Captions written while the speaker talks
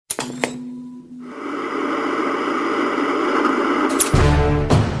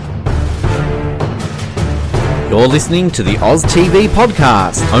You're listening to the Oz TV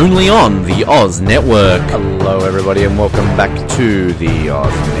podcast, only on the Oz Network. Hello everybody and welcome back to the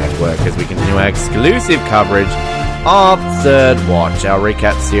Oz Network as we continue our exclusive coverage of Third Watch, our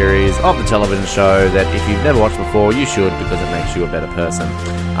recap series of the television show that if you've never watched before, you should because it makes you a better person.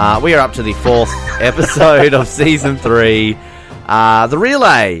 We are up to the fourth episode of Season 3, The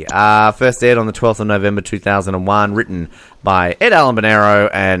Relay, first aired on the 12th of November 2001, written by Ed Allen Bonero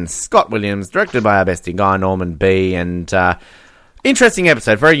and Scott Williams, directed by our bestie Guy Norman B, and interesting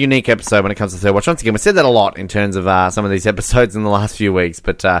episode, very unique episode when it comes to Third Watch. Once again, we said that a lot in terms of some of these episodes in the last few weeks,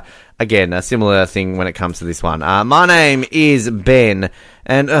 but again, a similar thing when it comes to this one. My name is Ben,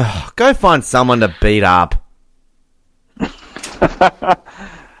 and go find someone to beat up.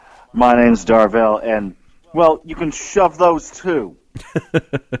 My name's Dorvell, and, well, you can shove those too.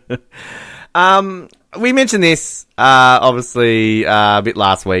 We mentioned this, obviously, a bit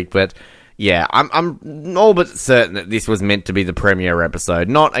last week, but yeah, I'm all but certain that this was meant to be the premiere episode.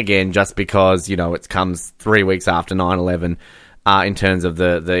 Not, again, just because, you know, it comes 3 weeks after 9/11, in terms of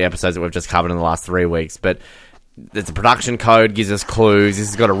the episodes that we've just covered in the last 3 weeks, but there's a production code, gives us clues. This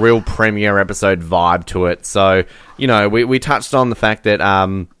has got a real premiere episode vibe to it. So, you know, we touched on the fact that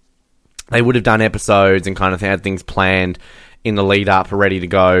they would have done episodes and kind of had things planned in the lead up, ready to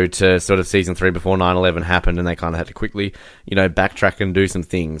go to sort of Season 3 before 9/11 happened, and they kind of had to quickly, you know, backtrack and do some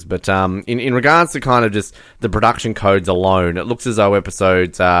things. But in regards to kind of just the production codes alone, it looks as though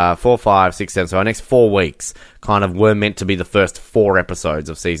episodes 4, 5, 6, 7, so our next 4 weeks kind of were meant to be the first 4 episodes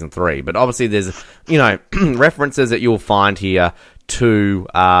of Season 3. But obviously there's, you know, references that you'll find here to,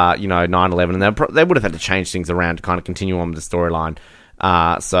 you know, 9/11, and they would have had to change things around to kind of continue on with the storyline.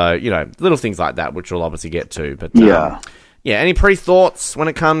 So, you know, little things like that, which we'll obviously get to. But yeah, any pre-thoughts when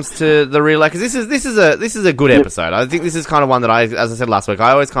it comes to the relay? Because this is a good episode. I think this is kind of one that as I said last week,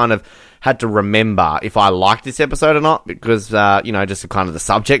 I always kind of had to remember if I liked this episode or not, because you know, just kind of the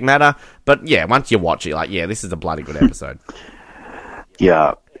subject matter. But yeah, once you watch it, you're like, yeah, this is a bloody good episode.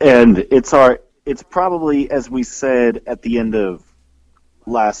 Yeah, and it's probably, as we said at the end of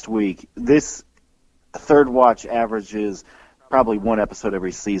last week, this Third Watch averages probably one episode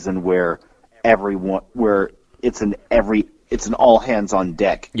every season where it's an all hands on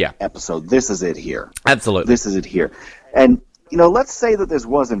deck episode. This is it here. Absolutely. This is it here. And, you know, let's say that this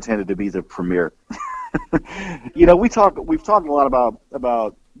was intended to be the premiere. You know, we've talked a lot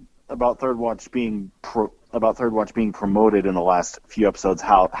about Third Watch being promoted in the last few episodes,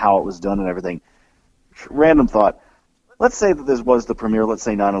 how it was done and everything. Random thought. Let's say that this was the premiere. Let's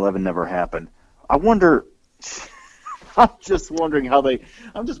say 9/11 never happened. I'm just wondering how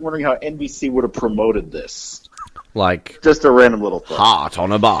NBC would have promoted this. Like, just a random little thing. Hot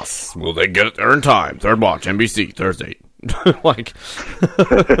on a bus. Will they get it there in time? Third Watch, NBC, Thursday. Like,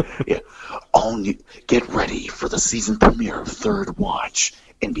 yeah. Get ready for the season premiere of Third Watch,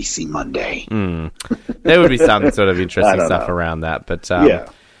 NBC Monday. There would be some sort of interesting stuff around that, but yeah.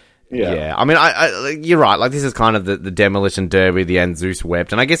 I mean, you're right. Like, this is kind of the Demolition Derby, the And Zeus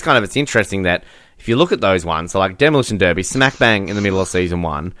Wept, and I guess kind of it's interesting that if you look at those ones, so like Demolition Derby, smack bang in the middle of Season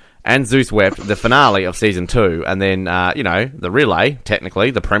 1, and Zeus Wept, the finale of Season 2, and then, you know, the Relay,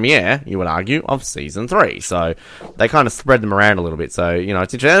 technically, the premiere, you would argue, of Season 3. So they kind of spread them around a little bit. So, you know,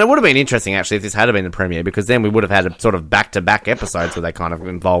 it's interesting. And it would have been interesting, actually, if this had been the premiere, because then we would have had a sort of back-to-back episodes where they kind of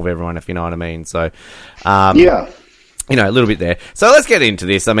involve everyone, if you know what I mean. So, yeah. You know, a little bit there. So let's get into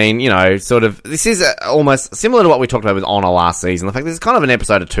this. I mean, you know, sort of, this is almost similar to what we talked about with Honor last season. The fact this is kind of an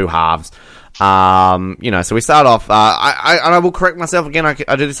episode of two halves. You know, so we start off, I will correct myself again, I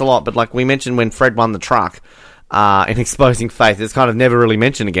do this a lot, but like we mentioned when Fred won the truck, in Exposing Faith, it's kind of never really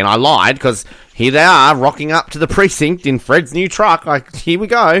mentioned again. I lied, because here they are, rocking up to the precinct in Fred's new truck, like, here we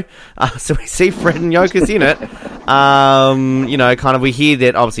go. So we see Fred and Yokas in it. You know, kind of, we hear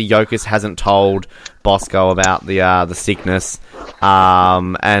that obviously Yokas hasn't told Bosco about the sickness.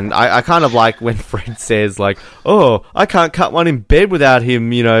 And I kind of like when Fred says, like, oh, I can't cut one in bed without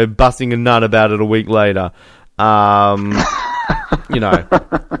him, you know, busting a nut about it a week later. You know,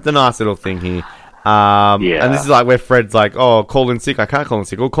 the nice little thing here. And this is like where Fred's like, oh, call in sick, I can't call in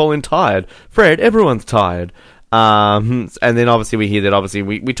sick, or call in tired. Fred, everyone's tired. And then obviously we hear that obviously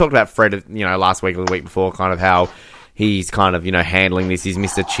we talked about Fred, you know, last week or the week before, kind of how he's kind of, you know, handling this. He's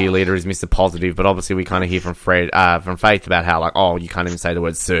Mr. Cheerleader, he's Mr. Positive, but obviously we kind of hear from Fred, from Faith about how, like, oh, you can't even say the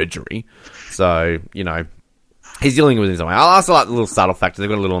word surgery. So, you know, he's dealing with his own way. I also like the little subtle factor. They've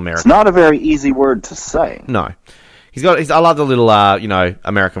got a little American. It's not a very easy word to say. No. I love the little, you know,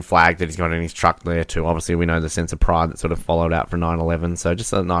 American flag that he's got in his truck there too. Obviously, we know the sense of pride that sort of followed out for 9/11. So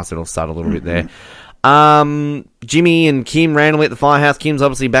just a nice little subtle little bit there. Jimmy and Kim randomly at the firehouse. Kim's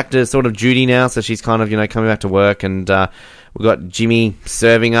obviously back to sort of duty now, so she's kind of, coming back to work, and we've got Jimmy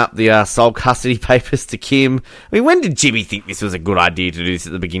serving up the sole custody papers to Kim. I mean, when did Jimmy think this was a good idea to do this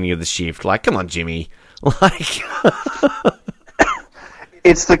at the beginning of the shift? Like, come on, Jimmy. Like,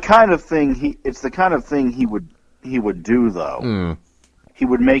 it's the kind of thing he would do, though. Mm. He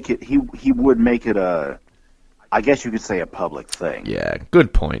would make it. He would make it a, I guess you could say, a public thing. Yeah,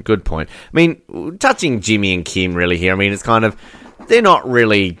 good point. I mean, touching Jimmy and Kim really here, I mean, it's kind of, they're not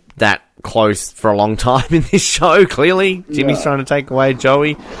really that close for a long time in this show, clearly. Jimmy's trying to take away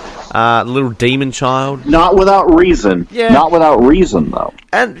Joey, the little demon child. Not without reason. Yeah. Not without reason, though.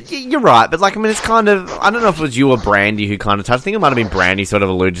 And you're right, but, like, I mean, it's kind of, I don't know if it was you or Brandy who kind of touched, I think it might have been Brandy sort of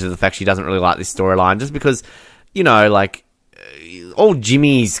alluded to the fact she doesn't really like this storyline, just because, like, all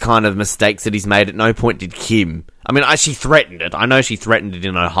Jimmy's kind of mistakes that he's made, at no point did Kim. I mean, she threatened it. I know she threatened it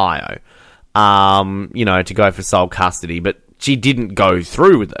in Ohio, to go for sole custody, but she didn't go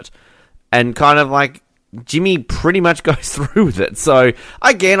through with it. And kind of like, Jimmy pretty much goes through with it. So,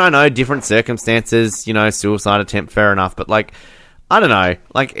 again, I know different circumstances, suicide attempt, fair enough, but, like, I don't know.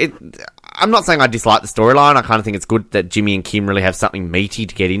 Like, I'm not saying I dislike the storyline. I kind of think it's good that Jimmy and Kim really have something meaty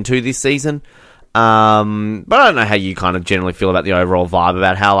to get into this season. But I don't know how you kind of generally feel about the overall vibe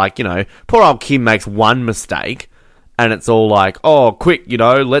about how, like, poor old Kim makes one mistake and it's all like, oh, quick,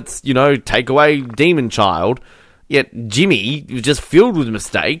 let's, take away Demon Child. Yet Jimmy was just filled with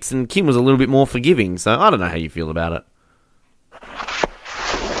mistakes and Kim was a little bit more forgiving. So I don't know how you feel about it.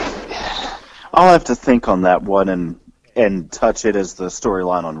 I'll have to think on that one and touch it as the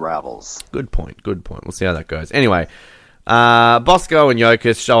storyline unravels. Good point. We'll see how that goes. Anyway, Bosco and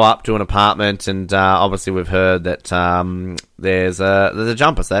Yokas show up to an apartment, and obviously we've heard that there's a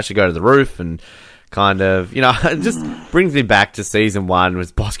jumper, so they actually go to the roof and kind of, it just brings me back to season 1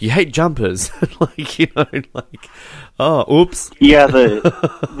 with Bosco. You hate jumpers, oh, oops. Yeah,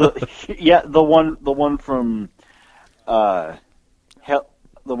 the one from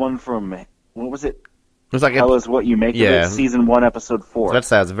what was it? It was like Hell is what you make of it. Season 1, episode 4. Let's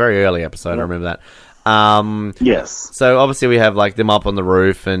say it was a very early episode. I remember that. Yes. So obviously we have like them up on the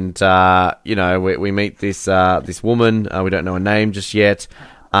roof, and we meet this woman. We don't know her name just yet.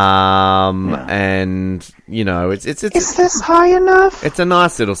 And it's is this high enough? It's a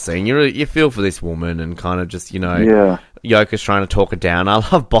nice little scene. You feel for this woman, and kind of just Yeah. Yoka's trying to talk her down. I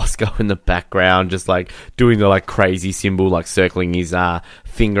love Bosco in the background, just like doing the like crazy symbol, like circling his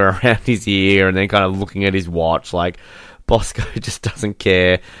finger around his ear, and then kind of looking at his watch. Like Bosco just doesn't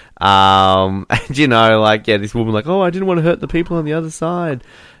care. And this woman like, oh, I didn't want to hurt the people on the other side.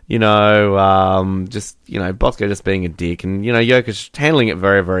 Bosco just being a dick, and Yoka's handling it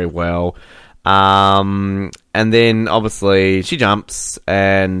very, very well. And then obviously she jumps,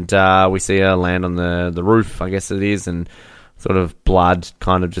 and we see her land on the roof, I guess it is, and sort of blood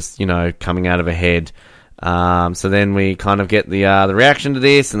kind of just coming out of her head. So then we kind of get the reaction to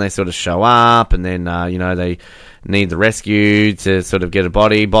this, and they sort of show up, and then they need the rescue to sort of get a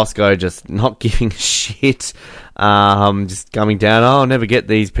body. Bosco just not giving a shit, just coming down. Oh, I'll never get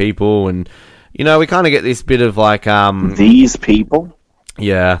these people, and we kind of get this bit of like these people.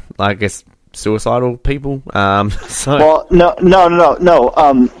 Yeah, I guess suicidal people. Well, no.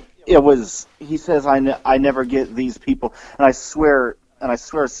 It was. He says, I never get these people, and I swear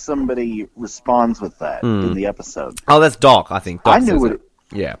somebody responds with that in the episode. Oh, that's Doc, I think. Doc I knew it.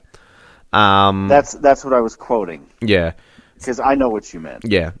 Yeah. That's what I was quoting. Yeah. Because I know what you meant.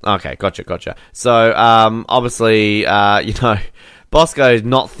 Yeah. Okay. Gotcha. So, obviously, Bosco's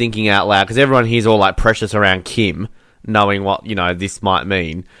not thinking out loud because everyone here's all like precious around Kim, knowing what this might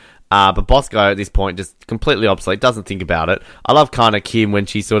mean. But Bosco at this point just completely obsolete, doesn't think about it. I love kind of Kim when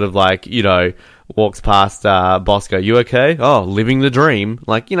she sort of like walks past Bosco. You okay? Oh, living the dream.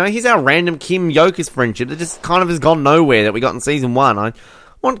 Like here's our random Kim Yokas friendship that just kind of has gone nowhere that we got in season 1. I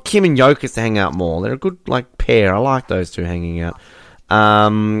want Kim and Yokas to hang out more. They're a good pair. I like those two hanging out.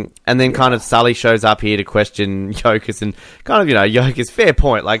 And then kind of Sully shows up here to question Yokas, and kind of Yokas, fair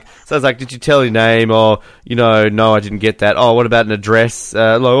point. Like, so it's like, did you tell your name? Or no, I didn't get that. Oh, what about an address?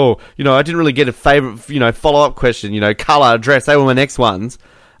 I didn't really get a favorite follow up question. Color, address. They were my next ones.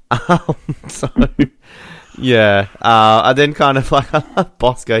 So. Yeah, and then kind of like I love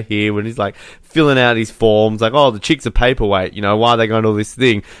Bosco here when he's like filling out his forms, like, oh, the chicks are paperweight, why are they going to all this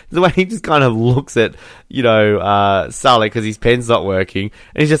thing? The way he just kind of looks at, Sully because his pen's not working,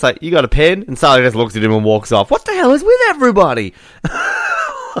 and he's just like, you got a pen? And Sully just looks at him and walks off. What the hell is with everybody?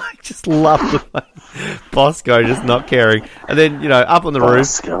 Like, just love the way Bosco just not caring. And then, up on the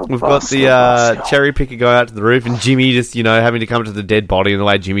roof, we've got the cherry picker go out to the roof, and Jimmy just, having to come to the dead body, and the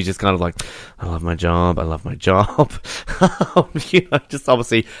way Jimmy's just kind of like, I love my job. Just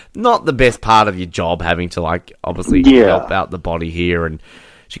obviously not the best part of your job, having to, obviously help out the body here. And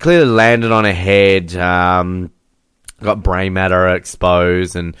she clearly landed on her head, got brain matter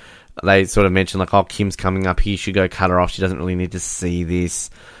exposed, and they sort of mentioned, Kim's coming up here, should go cut her off. She doesn't really need to see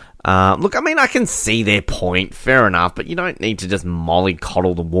this. Look, I can see their point, fair enough, but you don't need to just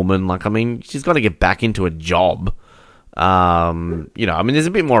mollycoddle the woman. She's got to get back into a job. There's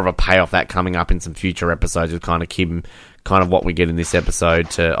a bit more of a payoff that coming up in some future episodes with kind of Kim, kind of what we get in this episode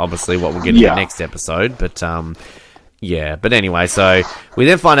to obviously what we'll get in the next episode, but anyway, so we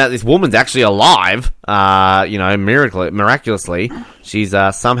then find out this woman's actually alive, miraculously. She's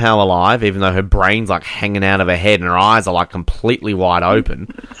somehow alive, even though her brain's, hanging out of her head and her eyes are, completely wide open.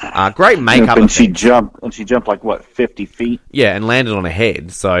 Great makeup. And she jumped, 50 feet? Yeah, and landed on her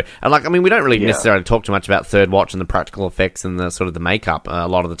head. So, and we don't really necessarily talk too much about Third Watch and the practical effects and the sort of the makeup a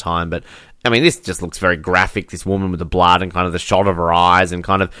lot of the time, but this just looks very graphic, this woman with the blood and kind of the shot of her eyes and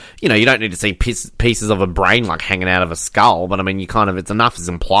kind of, you don't need to see pieces of a brain, hanging out of a skull, but, it's enough is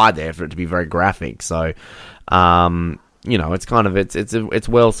implied there for it to be very graphic, so, it's kind of, it's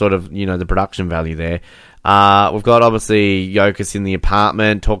well sort of, the production value there. We've got, obviously, Yokas in the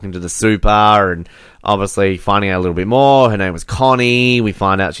apartment talking to the super and obviously finding out a little bit more. Her name was Connie. We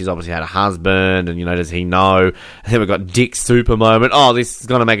find out she's obviously had a husband and, does he know? And then we've got Dick's super moment. Oh, this is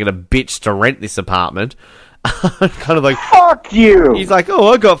going to make it a bitch to rent this apartment. Kind of fuck you! He's like,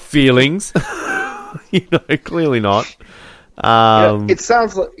 oh, I got feelings. Clearly not. It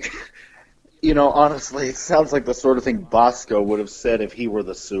sounds like... honestly, it sounds like the sort of thing Bosco would have said if he were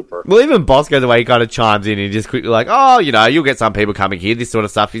the super. Well, even Bosco, the way he kind of chimes in, he just quickly you'll get some people coming here. This sort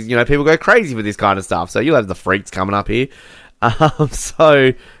of stuff is, people go crazy for this kind of stuff. So you'll have the freaks coming up here. Just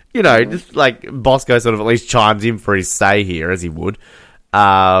Bosco sort of at least chimes in for his stay here, as he would.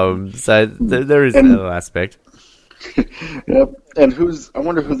 So there is that aspect. Yep. And I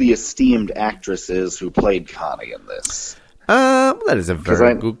wonder who the esteemed actress is who played Connie in this. That is a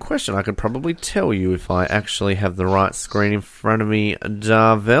very good question. I could probably tell you if I actually have the right screen in front of me.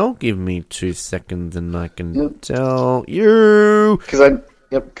 Dorvell, give me 2 seconds and I can tell you.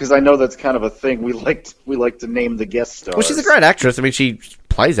 Because I know that's kind of a thing. We like to name the guest stars. Well, she's a great actress. She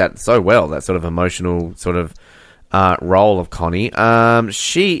plays that so well, that sort of emotional sort of role of Connie.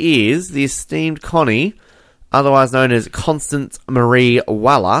 She is the esteemed Connie, otherwise known as Constance Marie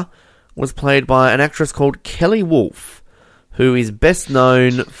Waller, was played by an actress called Kelly Wolfe, who is best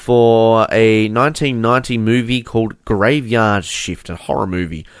known for a 1990 movie called Graveyard Shift, a horror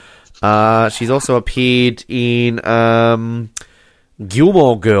movie. She's also appeared in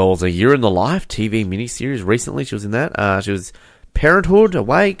Gilmore Girls, A Year in the Life TV miniseries recently. She was in that. She was Parenthood,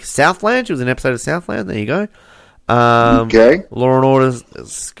 Awake, Southland. She was in an episode of Southland. There you go. Okay. Law and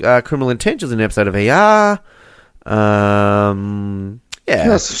Order's Criminal Intent. She was in an episode of ER.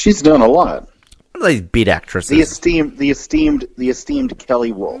 Yes, she's done a lot. These bit actresses. The esteemed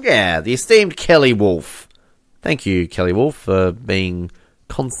Kelly Wolfe. Yeah, the esteemed Kelly Wolfe. Thank you, Kelly Wolfe, for being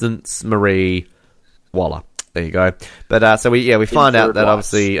Constance Marie Waller. There you go. But so we find out that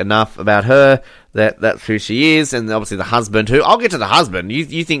obviously enough about her, that's who she is, and obviously the husband, who I'll get to the husband.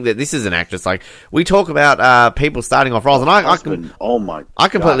 You think that this is an actress? We talk about people starting off roles, and I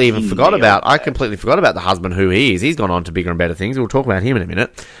completely forgot about the husband, who he is. He's gone on to bigger and better things. We'll talk about him in a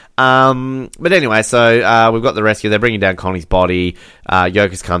minute. But anyway, so we've got the rescue. They're bringing down Connie's body.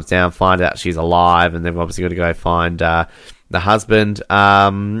 Yokas comes down, find out she's alive, and they've obviously got to go find the husband.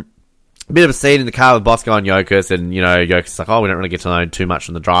 Bit of a scene in the car with Bosco and Yokas, and, Yokas is like, we don't really get to know too much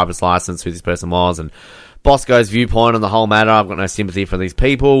from the driver's license, who this person was, and Bosco's viewpoint on the whole matter. I've got no sympathy for these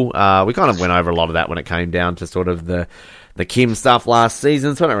people. We kind of went over a lot of that when it came down to sort of the Kim stuff last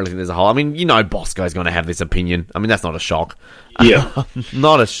season, so I don't really think there's a whole... Bosco's going to have this opinion. That's not a shock. Yeah.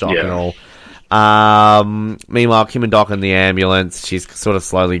 Not a shock at all. Meanwhile, Kim and Doc in the ambulance. She's sort of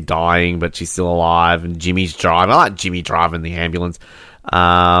slowly dying, but she's still alive, and Jimmy's driving. I like Jimmy driving the ambulance.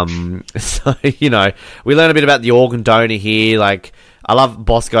 So, we learn a bit about the organ donor here. I love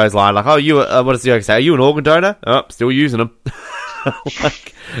Bosco's line, what does the Yoga say? Are you an organ donor? Oh, still using them.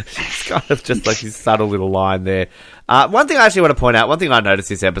 It's kind of just his subtle little line there. One thing I actually want to point out, one thing I noticed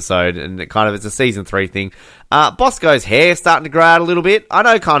this episode, and it's a season 3 thing, Bosco's hair starting to grow out a little bit. I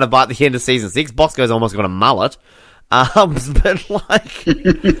know kind of by the end of season 6, Bosco's almost got a mullet. But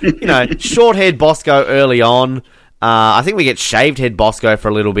short-haired Bosco early on. I think we get shaved head Bosco for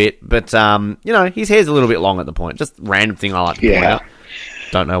a little bit, but, his hair's a little bit long at the point. Just random thing I like to point out.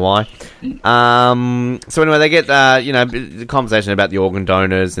 Don't know why. So anyway, they get, the conversation about the organ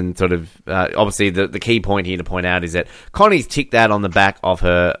donors and sort of, obviously the key point here to point out is that Connie's ticked that on the back of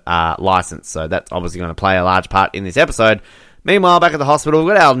her license. So that's obviously going to play a large part in this episode. Meanwhile, back at the hospital,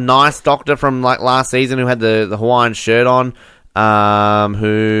 we've got our nice doctor from like last season who had the Hawaiian shirt on.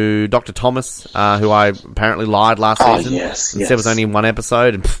 Who Dr. Thomas, who I apparently lied last season. Yes. Said was only in one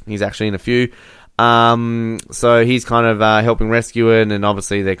episode, and he's actually in a few. So he's kind of helping rescue it, and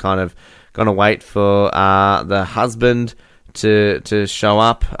obviously they're kind of going to wait for the husband to show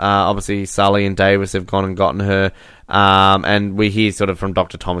up. Obviously, Sully and Davis have gone and gotten her. And we hear sort of from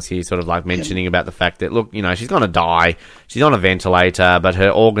Dr. Thomas here sort of like mentioning about the fact that, look, she's going to die. She's on a ventilator, but her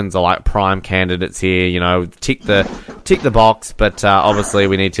organs are like prime candidates here, tick the box, but obviously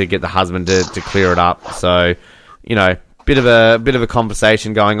we need to get the husband to clear it up. So, bit of a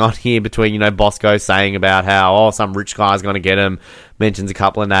conversation going on here between, Bosco saying about how, some rich guy's going to get him, mentions a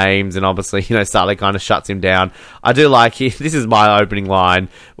couple of names, and obviously, Sully kind of shuts him down. I do like here, this is my opening line,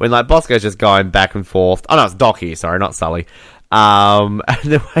 when like Bosco's just going back and forth. Oh no, it's Doc here, sorry, not Sully. And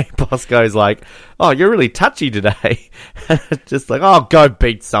the way Bosco's like, oh, you're really touchy today. Just like, oh, go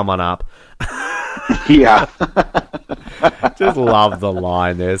beat someone up. Yeah. Just love the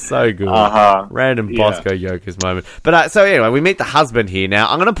line there. So good. Random Bosco Yokas moment. But so anyway, we meet the husband here. Now,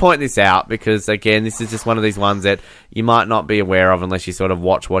 I'm going to point this out because, again, this is just one of these ones that you might not be aware of unless you sort of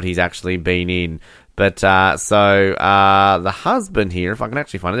watch what he's actually been in. But, the husband here, if I can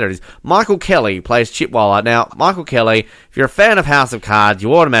actually find it, there it is. Michael Kelly plays Chipwalla. Now, Michael Kelly, if you're a fan of House of Cards,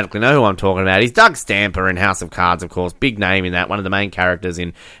 you automatically know who I'm talking about. He's Doug Stamper in House of Cards, of course. Big name in that, one of the main characters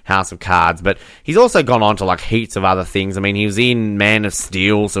in House of Cards. But he's also gone on to, like, heaps of other things. I mean, he was in Man of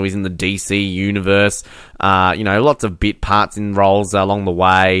Steel, so he's in the DC universe. Lots of bit parts in roles along the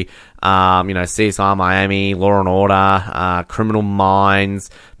way. CSI Miami, Law and Order, Criminal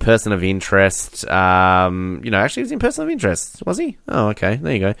Minds, Person of Interest. Actually he was in Person of Interest, was he? Oh, okay,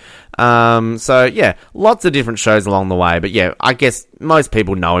 there you go. Lots of different shows along the way. But yeah, I guess most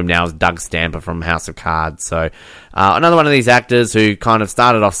people know him now as Doug Stamper from House of Cards. So another one of these actors who kind of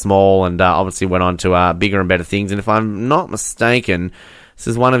started off small and obviously went on to bigger and better things. And if I'm not mistaken, this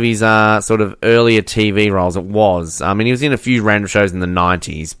is one of his sort of earlier TV roles. It was. I mean, he was in a few random shows in the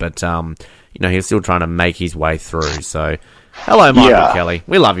 90s, but, he was still trying to make his way through. So, hello, Michael Kelly.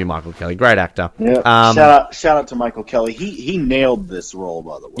 We love you, Michael Kelly. Great actor. Yeah. Shout out to Michael Kelly. He nailed this role,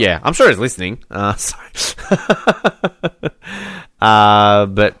 by the way. Yeah, I'm sure he's listening. But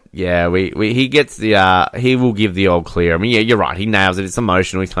yeah, he gets he will give the all clear. I mean, yeah, you're right. He nails it. It's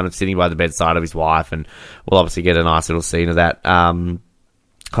emotional. He's kind of sitting by the bedside of his wife, and we'll obviously get a nice little scene of that.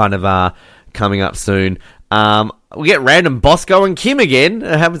 Coming up soon. We get random Bosco and Kim again.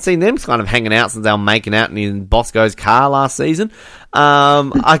 I haven't seen them kind of hanging out since they were making out in Bosco's car last season.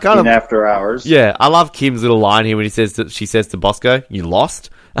 After Hours. Yeah, I love Kim's little line here when she says to Bosco, "You lost."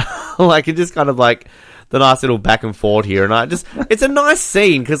 Like, it just kind of like the nice little back and forth here, and it's a nice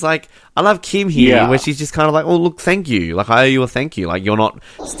scene because, like, I love Kim here where she's just kind of like, "Oh, look, thank you. Like, I owe you a thank you. Like, you're not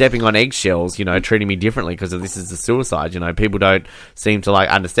stepping on eggshells, treating me differently because of this is a suicide. People don't seem to like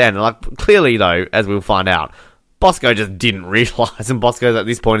understand." And like, clearly though, as we'll find out, Bosco just didn't realize, and Bosco at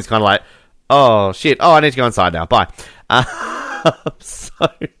this point is kind of like, "Oh shit! Oh, I need to go inside now. Bye."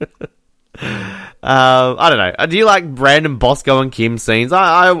 I don't know. Do you like random Bosco and Kim scenes?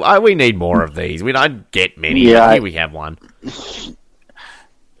 We need more of these. We don't get many. Yeah, here we have one.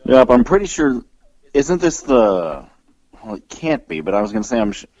 Yep, I'm pretty sure. Isn't this the? Well, it can't be. But I was going to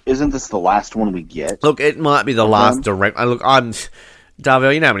say, isn't this the last one we get? Look, it might be the last direct. I'm.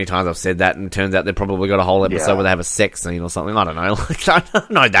 Darvell, you know how many times I've said that, and it turns out they've probably got a whole episode where they have a sex scene or something. I don't know.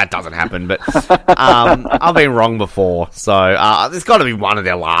 No, that doesn't happen, but I've been wrong before. So there's got to be one of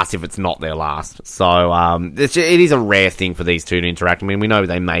their last if it's not their last. So it is a rare thing for these two to interact. I mean, we know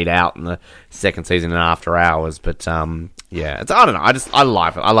they made out in the second season and After Hours, but I don't know. I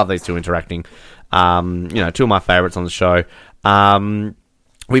love it. I love these two interacting. Two of my favourites on the show.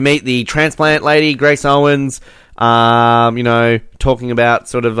 We meet the transplant lady, Grace Owens. Talking about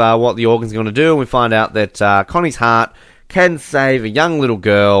sort of what the organ's going to do, and we find out that Connie's heart can save a young little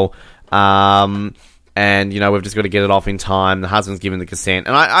girl, and we've just got to get it off in time. The husband's given the consent,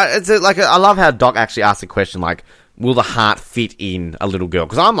 and I love how Doc actually asked the question, like, will the heart fit in a little girl?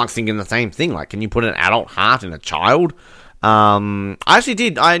 Because I'm like thinking the same thing, like, can you put an adult heart in a child? I actually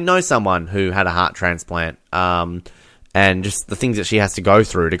did. I know someone who had a heart transplant, and just the things that she has to go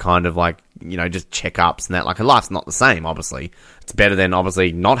through to kind of like, just checkups and that. Like, her life's not the same, obviously. It's better than,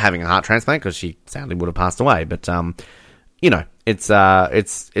 obviously, not having a heart transplant because she sadly would have passed away. But, It's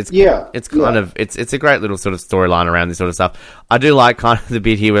kind of it's a great little sort of storyline around this sort of stuff. I do like kind of the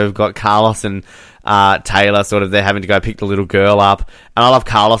bit here where we've got Carlos and Taylor sort of they're having to go pick the little girl up, and I love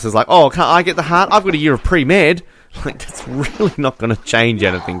Carlos is like, oh, can't I get the heart? I've got a year of pre-med. Like that's really not going to change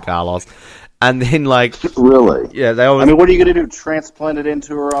anything, Carlos. And then, like... Really? Yeah, they always... I mean, what are you going to do? Transplant it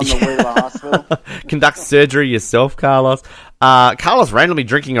into her on the way to the hospital? Conduct surgery yourself, Carlos. Carlos randomly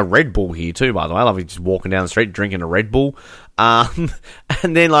drinking a Red Bull here, too, by the way. I love him just walking down the street drinking a Red Bull. And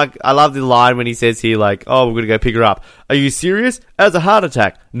then, like, I love the line when he says here, like, oh, we're going to go pick her up. Are you serious? As a heart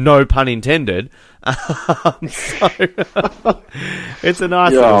attack. No pun intended. So, it's a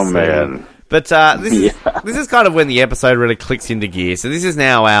nice little scene. Man. But this is kind of when the episode really clicks into gear. So this is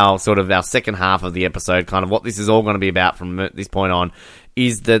now our second half of the episode, kind of what this is all going to be about from this point on,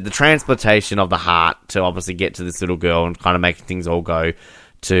 is the transplantation of the heart to obviously get to this little girl and kind of making things all go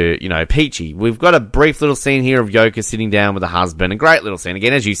to, you know, peachy. We've got a brief little scene here of Yoka sitting down with the husband. A great little scene.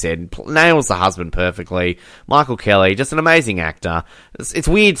 Again, as you said, nails the husband perfectly. Michael Kelly, just an amazing actor. It's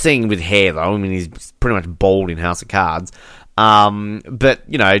weird seeing him with hair, though. I mean, he's pretty much bald in House of Cards. But,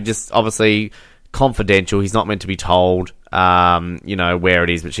 you know, just obviously confidential. He's not meant to be told, you know, where it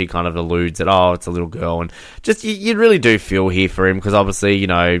is, but she kind of alludes that, oh, it's a little girl. And just, you really do feel here for him because obviously, you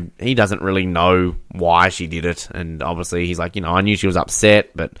know, he doesn't really know why she did it. And obviously he's like, you know, I knew she was upset,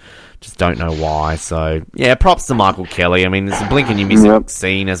 but just don't know why. So, yeah, props to Michael Kelly. I mean, it's a blink and you miss a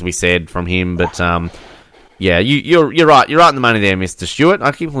scene, as we said, from him, but, yeah, you're right. You're right in the money there, Mr. Stewart.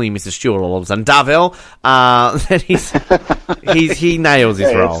 I keep calling you Mr. Stewart all of a sudden. Dorvell, he nails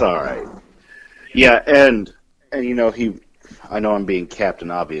his role. It's all right. Yeah, and you know I know I'm being Captain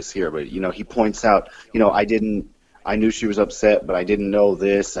Obvious here, but you know he points out, you know, I knew she was upset, but I didn't know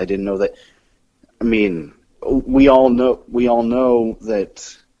this, I didn't know that. I mean, we all know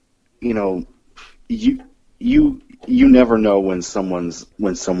that, you know, you never know when someone's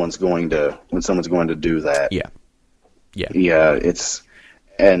going to do that. Yeah. It's,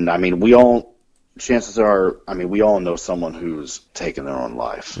 and I mean, chances are, I mean, we all know someone who's taken their own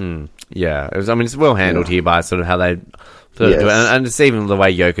life. Yeah, it's well handled here by sort of how they do it, and it's even the way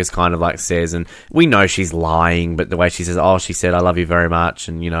Yoka's kind of like says, and we know she's lying, but the way she says, oh, she said I love you very much,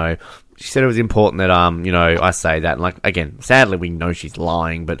 and you know, she said it was important that you know, I say that, and like again, sadly we know she's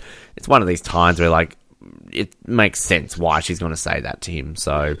lying, but it's one of these times where like it makes sense why she's going to say that to him.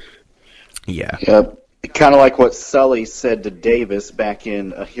 So, yeah. Yep. Kind of like what Sully said to Davis back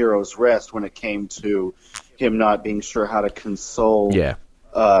in A Hero's Rest when it came to him not being sure how to console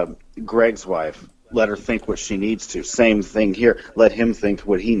Greg's wife. Let her think what she needs to. Same thing here. Let him think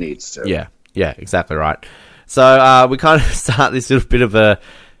what he needs to. Yeah, exactly right. So we kind of start this little bit of a,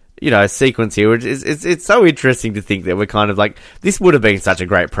 you know, sequence here, which is it's so interesting to think that we're kind of like, this would have been such a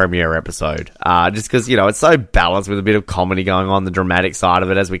great premiere episode, just because, you know, it's so balanced with a bit of comedy going on, the dramatic side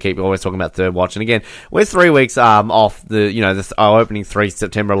of it, as we keep always talking about Third Watch. And again, we're 3 weeks off the, you know, our opening 3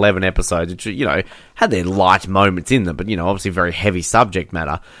 September 11 episodes, which, you know, had their light moments in them, but, you know, obviously very heavy subject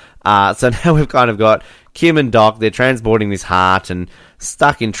matter. So now we've kind of got Kim and Doc, they're transporting this heart and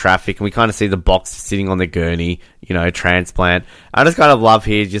stuck in traffic, and we kind of see the box sitting on the gurney, you know, transplant. I just kind of love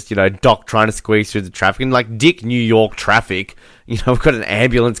here, just, you know, Doc trying to squeeze through the traffic, and like Dick New York traffic, you know, we've got an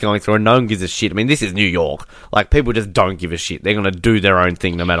ambulance going through and no one gives a shit. I mean, this is New York. Like, people just don't give a shit. They're going to do their own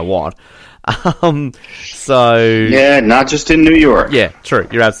thing no matter what. So... Yeah, not just in New York. Yeah, true.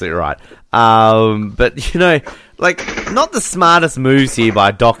 You're absolutely right. But, you know, like, not the smartest moves here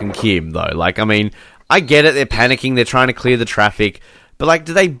by Doc and Kim, though. Like, I mean, I get it. They're panicking. They're trying to clear the traffic. But, like,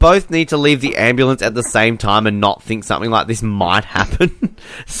 do they both need to leave the ambulance at the same time and not think something like this might happen?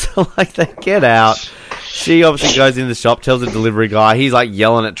 So, like, they get out. She obviously goes in the shop, tells the delivery guy. He's, like,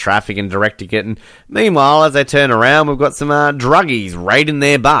 yelling at traffic and directing it. And meanwhile, as they turn around, we've got some druggies raiding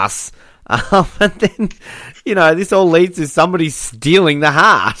their bus. And then, you know, this all leads to somebody stealing the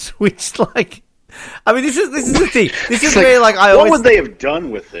heart, which, like... I mean, this is the thing. This is where, like, what would they have done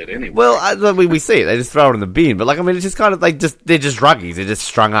with it anyway? Well, we see it. They just throw it in the bin. But, like, I mean, it's just kind of, they're just druggies. They're just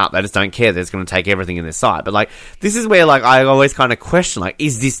strung up. They just don't care. They're just going to take everything in their sight. But, like, this is where, like, I always kind of question, like,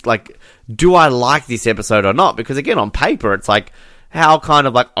 is this, like, do I like this episode or not? Because, again, on paper, it's like, how kind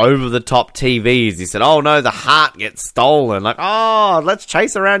of, like, over-the-top TV is this? And, oh, no, the heart gets stolen. Like, oh, let's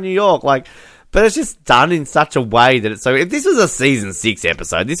chase around New York. Like... But it's just done in such a way that it's so... If this was a Season 6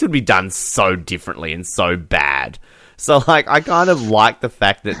 episode, this would be done so differently and so bad. So, like, I kind of like the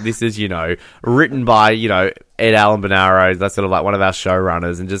fact that this is, you know, written by, you know, Ed Allen Bonaro. That's sort of like one of our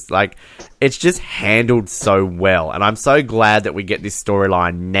showrunners. And just, like, it's just handled so well. And I'm so glad that we get this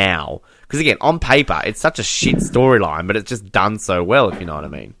storyline now. Because, again, on paper, it's such a shit storyline, but it's just done so well, if you know what I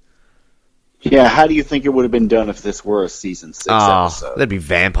mean. Yeah, how do you think it would have been done if this were a season 6 episode? There'd be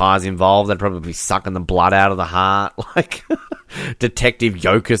vampires involved. They'd probably be sucking the blood out of the heart. Like, Detective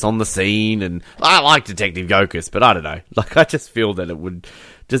Yokus on the scene. And I like Detective Yokus, but I don't know. Like, I just feel that it would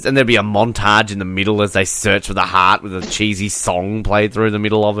just... And there'd be a montage in the middle as they search for the heart with a cheesy song played through the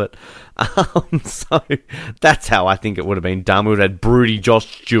middle of it. So, that's how I think it would have been done. We would have had broody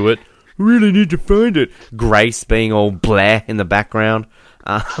Josh Stewart. Really need to find it. Grace being all Blair in the background.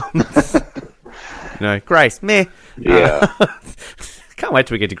 Grace, meh. Yeah. Can't wait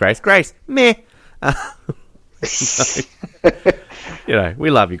till we get to Grace. Grace, meh. We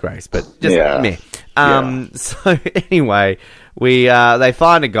love you, Grace, but just meh. So anyway, they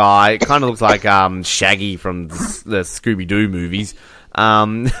find a guy. It kind of looks like Shaggy from the Scooby Doo movies,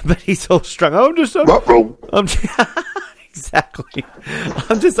 but he's all strung. Exactly.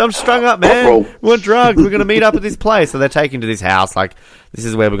 I'm strung up, man. We want drugs. We're going to meet up at this place. So they're taken to this house. Like, this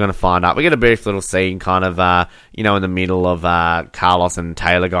is where we're going to find out. We get a brief little scene kind of, in the middle of Carlos and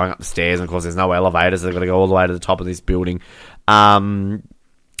Taylor going up the stairs. And, of course, there's no elevators. So they've got to go all the way to the top of this building.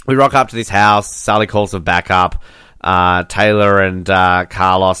 We rock up to this house. Sally calls for backup. Taylor and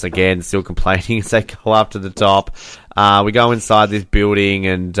Carlos, again, still complaining as they go up to the top. We go inside this building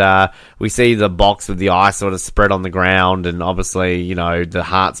and we see the box with the eye sort of spread on the ground, and obviously, the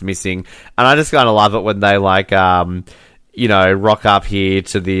heart's missing. And I just kind of love it when they rock up here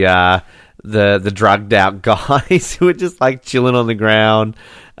to the drugged out guys who are just like chilling on the ground.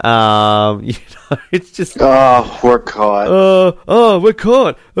 It's just we're caught. We're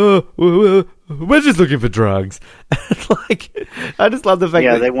caught. We're just looking for drugs. I just love the fact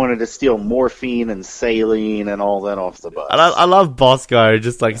that... they wanted to steal morphine and saline and all that off the bus. And I love Bosco,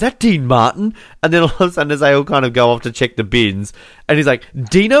 just like, is that Dean Martin? And then all of a sudden, as they all kind of go off to check the bins, and he's like,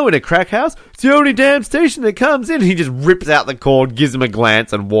 Dino in a crack house? It's the only damn station that comes in. And he just rips out the cord, gives him a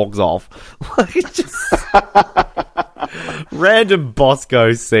glance, and walks off. Like, it's just... random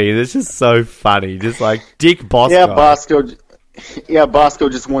Bosco scene. It's just so funny. Just like, Dick Bosco. Yeah, Bosco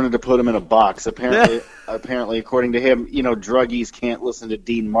just wanted to put him in a box. Apparently, according to him, druggies can't listen to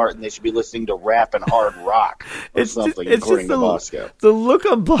Dean Martin. They should be listening to rap and hard rock or something, according to Bosco. The look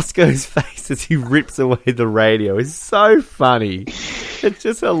on Bosco's face as he rips away the radio is so funny. It's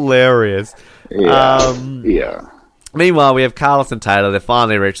just hilarious. Yeah. Meanwhile, we have Carlos and Taylor. They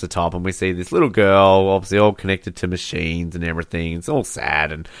finally reach the top, and we see this little girl, obviously all connected to machines and everything. It's all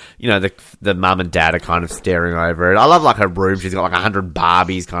sad, and the mum and dad are kind of staring over it. I love her room. She's got 100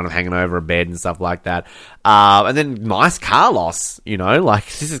 Barbies kind of hanging over a bed and stuff like that. And then nice Carlos.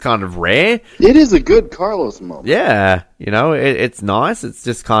 This is kind of rare. It is a good Carlos moment. Yeah, it's nice. It's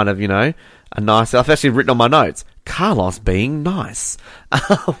just kind of a nice. I've actually written on my notes, Carlos being nice.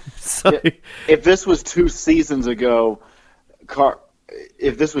 If this was 2 seasons ago, it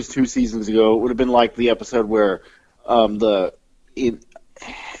would have been like the episode where the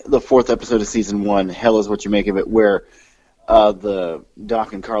 4th episode of season 1, Hell Is What You Make of It, where the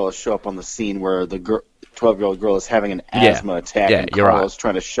Doc and Carlos show up on the scene where the 12-year-old girl is having an asthma attack, and Carlos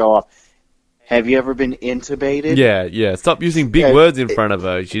trying to show off. Have you ever been intubated? Yeah. Stop using big words in front of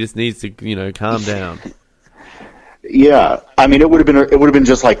her. She just needs to, calm down. Yeah, I mean, it would have been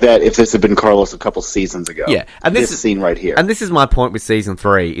just like that if this had been Carlos a couple seasons ago. Yeah, and this scene right here. And this is my point with season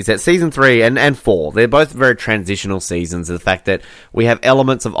 3, is that season 3 and 4, they're both very transitional seasons. The fact that we have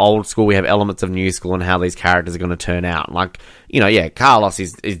elements of old school, we have elements of new school, and how these characters are going to turn out. Like, Carlos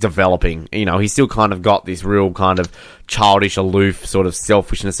is developing. He's still kind of got this real kind of childish, aloof sort of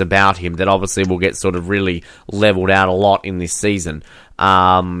selfishness about him that obviously will get sort of really leveled out a lot in this season.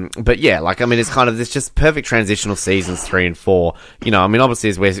 But yeah, it's kind of this just perfect transitional seasons 3 and 4. Obviously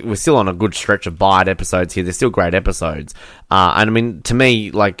as we're still on a good stretch of Bide episodes here. They're still great episodes. And to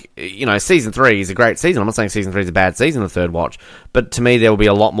me, season 3 is a great season. I'm not saying season 3 is a bad season, the third watch, but to me there will be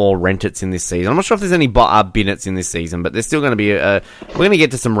a lot more Rentits in this season. I'm not sure if there's any Binnets in this season, but there's still going to be we're going to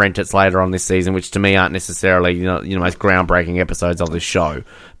get to some Rentits later on this season, which to me aren't necessarily most groundbreaking episodes of this show,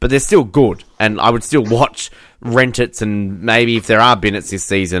 but they're still good, and I would still watch Rentits, and maybe if there are Binnets this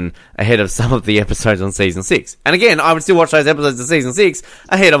season, ahead of some of the episodes on season 6. And again, I would still watch those episodes of season 6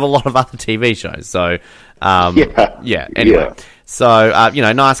 ahead of a lot of other TV shows. So, anyway. So,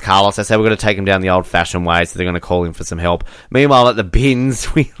 nice Carlos. I say we're going to take him down the old-fashioned way, so they're going to call him for some help. Meanwhile, at the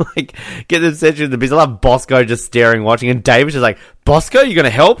bins, we, get them sent to the bins. I love Bosco just staring, watching, and David's just like, Bosco, you going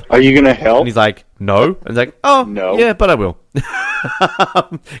to help? Are you going to help? And he's like, no. And he's like, oh, no. Yeah, but I will.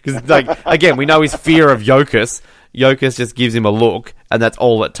 Because, again, we know his fear of Yokus. Yokus just gives him a look, and that's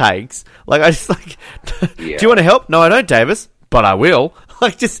all it takes. Do you want to help? No, I don't, Davis, but I will.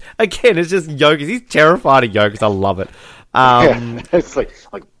 It's just Yokus. He's terrified of Yokus. I love it. It's like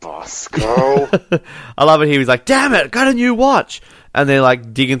Bosco. I love it. He was like, "Damn it, got a new watch," and they're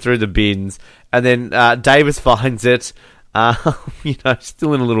like digging through the bins, and then Davis finds it.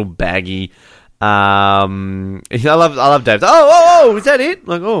 Still in a little baggie. I love Davis. Oh, is that it?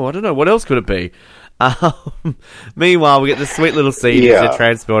 Like, I don't know. What else could it be? Meanwhile, we get this sweet little scene as they're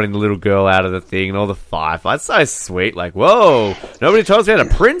transporting the little girl out of the thing and all the firefighters. So sweet. Like, whoa, nobody told us we had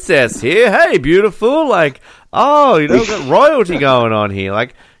a princess here. Hey, beautiful. Like, we've got royalty going on here.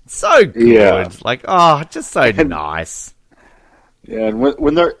 Like, so good. Yeah. Like, just so nice. Yeah, and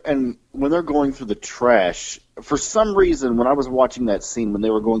when they're going through the trash, for some reason, when I was watching that scene, when they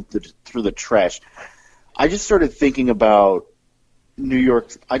were going through the trash, I just started thinking about New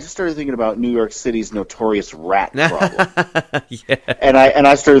York City's notorious rat problem. Yeah. And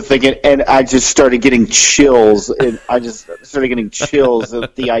I started thinking, and I just started getting chills, and I just started getting chills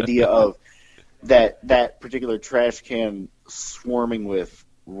at the idea of that particular trash can swarming with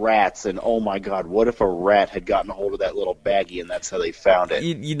rats, and oh my god, what if a rat had gotten a hold of that little baggie and that's how they found it?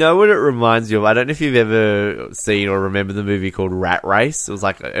 You know what it reminds you of? I don't know if you've ever seen or remember the movie called Rat Race. It was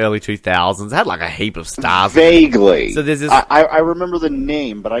like early 2000s. It had like a heap of stars. Vaguely. So there's this. I remember the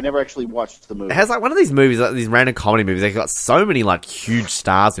name, but I never actually watched the movie. It has like one of these movies, like these random comedy movies. They've got so many like huge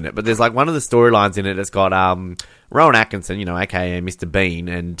stars in it, but there's like one of the storylines in it that's got Rowan Atkinson, aka Mr. Bean,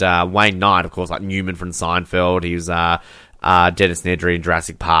 and Wayne Knight, of course, like Newman from Seinfeld. He was Dennis Nedry in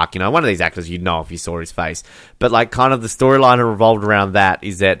Jurassic Park, one of these actors you'd know if you saw his face. But like kind of the storyline revolved around that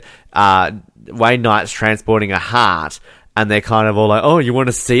is that Wayne Knight's transporting a heart, and they're kind of all like, oh, you want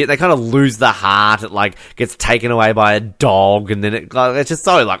to see it? They kind of lose the heart. It like gets taken away by a dog, and then it's just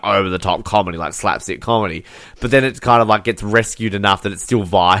so like over the top comedy, like slapstick comedy. But then it kind of like gets rescued enough that it's still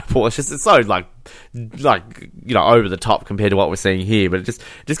viable. It's so like over the top compared to what we're seeing here, but it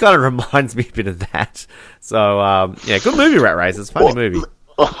just kind of reminds me a bit of that. So good movie, Rat Race. It's a funny movie.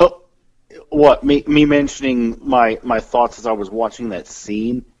 What me mentioning my thoughts as I was watching that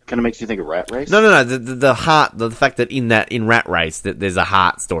scene kind of makes you think of Rat Race? No. The heart, the fact that in Rat Race that there's a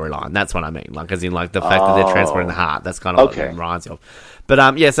heart storyline. That's what I mean. Like as in like the fact that they're transporting the heart. That's kind of what it reminds you of.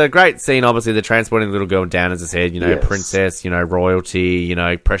 But so great scene. Obviously, they're transporting the little girl down, as I said. Yes. Princess. Royalty.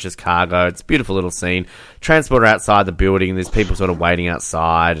 Precious cargo. It's a beautiful little scene. Transport her outside the building, and there's people sort of waiting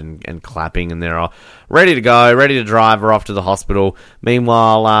outside and clapping, and they're all ready to go, ready to drive her off to the hospital.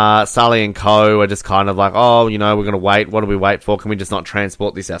 Meanwhile, Sully and co are just kind of like, we're going to wait. What do we wait for? Can we just not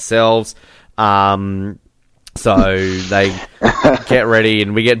transport this ourselves? So they get ready,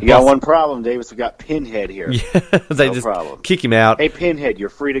 and we get. You got one problem, Davis. We got Pinhead here. Yeah, they no just problem. Kick him out. Hey, Pinhead, you're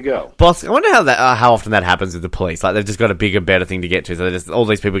free to go. Boss, I wonder how often that happens with the police. Like they've just got a bigger, better thing to get to. So all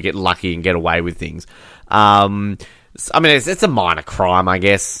these people get lucky and get away with things. I mean, it's a minor crime, I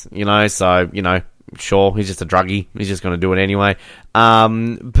guess. So sure, he's just a druggie. He's just going to do it anyway.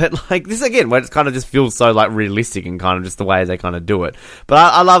 But like this again, where it kind of just feels so like realistic and kind of just the way they kind of do it. But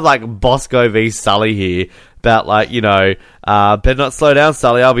I love like Bosco v Sully here. About like, better not slow down,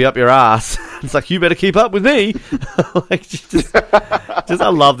 Sully, I'll be up your ass. It's like, you better keep up with me. Like, just I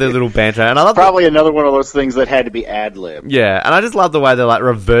love their little banter. And I love probably another one of those things that had to be ad-libbed. Yeah, and I just love the way they're like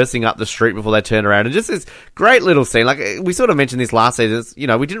reversing up the street before they turn around. And just this great little scene. Like, we sort of mentioned this last season,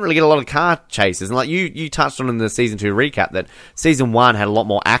 we didn't really get a lot of car chases. And like, you touched on in the Season 2 recap that Season 1 had a lot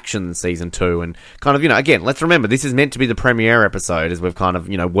more action than Season 2. And kind of, again, let's remember, this is meant to be the premiere episode, as we've kind of,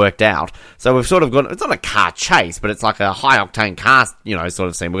 worked out. So we've sort of got, it's not a car chase, but it's like a high octane cast, sort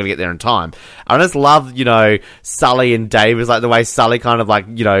of scene. We're gonna get there in time. I just love, Sully and Dave is like the way Sully kind of like,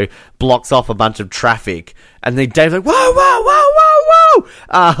 blocks off a bunch of traffic, and then Dave's like, whoa, whoa, whoa, whoa,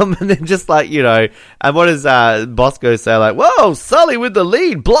 whoa, and then just like, and what does Bosco say? Like, whoa, Sully with the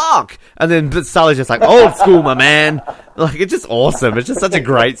lead block, and then Sully's just like, old school, my man. Like, it's just awesome. It's just such a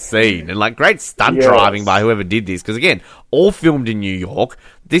great scene, and like great stunt driving by whoever did this, because again, all filmed in New York.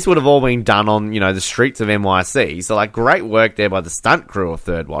 This would have all been done on, the streets of NYC. So, like, great work there by the stunt crew of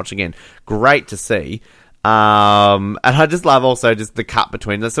Third Watch. Again, great to see. And I just love also just the cut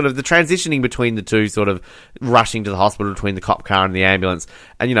between the sort of the transitioning between the two, sort of rushing to the hospital between the cop car and the ambulance.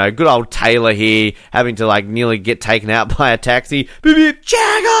 And, good old Taylor here having to, like, nearly get taken out by a taxi. Beep, beep,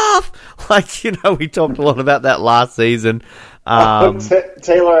 jag off! Like, we talked a lot about that last season.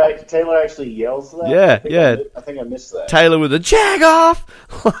 Taylor actually yells that? Yeah, I think I missed that. Taylor with a jag off!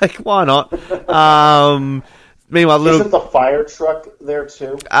 Like, why not? Meanwhile, Isn't the fire truck there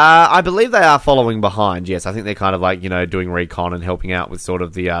too? I believe they are following behind. Yes, I think they're kind of like, doing recon and helping out with sort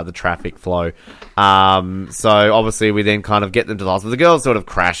of the traffic flow. So obviously we then kind of get them to the hospital. The girl's sort of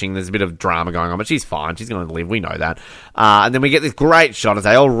crashing. There's a bit of drama going on, but she's fine. She's going to live. We know that. And then we get this great shot as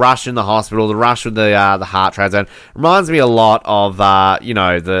they all rush in the hospital. The rush with the heart transplant reminds me a lot of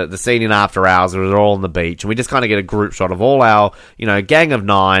the scene in After Hours where they're all on the beach, and we just kind of get a group shot of all our gang of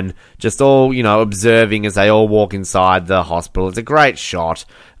 9 just all observing as they all walk inside the hospital. It's a great shot.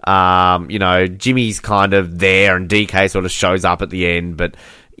 Jimmy's kind of there, and DK sort of shows up at the end, but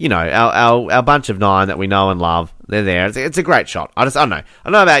our bunch of 9 that we know and love, they're there. It's a great shot. I don't know. I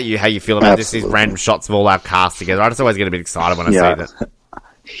don't know about you, how you feel about these random shots of all our cast together. I just always get a bit excited when I see that.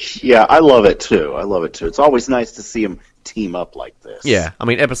 Yeah, I love it too. It's always nice to see them team up like this. Yeah, I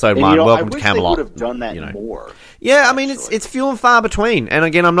mean, episode 1, Welcome to Camelot. I wish they would have done that more. Yeah, I mean, it's few and far between. And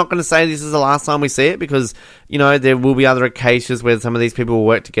again, I'm not going to say this is the last time we see it, because, there will be other occasions where some of these people will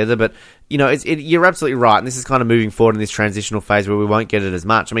work together, but, you're absolutely right, and this is kind of moving forward in this transitional phase where we won't get it as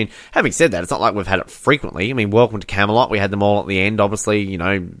much. I mean, having said that, it's not like we've had it frequently. I mean, Welcome to Camelot, we had them all at the end, obviously,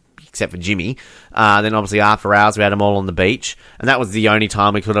 except for Jimmy. Then obviously After Hours, we had them all on the beach, and that was the only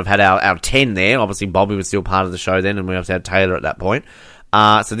time we could have had our 10 there. Obviously Bobby was still part of the show then, and we obviously had Taylor at that point.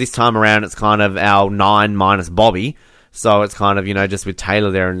 So this time around, it's kind of our 9 minus Bobby. So it's kind of, just with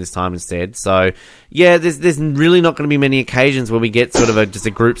Taylor there in this time instead. So, yeah, there's really not going to be many occasions where we get sort of just a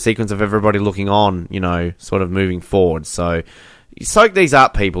group sequence of everybody looking on, sort of moving forward. So you soak these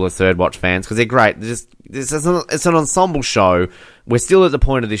up, people, as Third Watch fans, because they're great. It's an ensemble show. We're still at the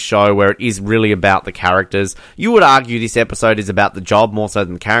point of this show where it is really about the characters. You would argue this episode is about the job more so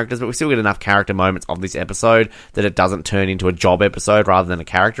than the characters, but we still get enough character moments of this episode that it doesn't turn into a job episode rather than a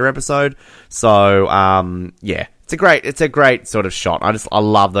character episode. So, yeah, it's a great sort of shot. I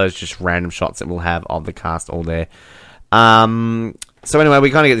love those just random shots that we'll have of the cast all there. So anyway, we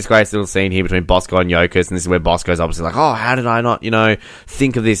kind of get this great little scene here between Bosco and Yokas, and this is where Bosco's obviously like, oh, how did I not,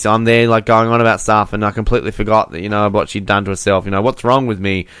 think of this? I'm there, like, going on about stuff, and I completely forgot that, what she'd done to herself. What's wrong with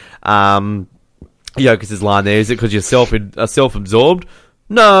me? Yokas' line there, is it because you're self-absorbed?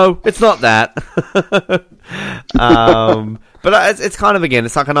 No, it's not that. But it's kind of, again,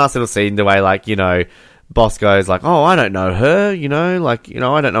 it's like a nice little scene, the way, like, Bosco's like, oh, I don't know her, I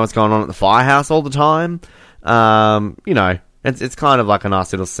don't know what's going on at the firehouse all the time. It's kind of like a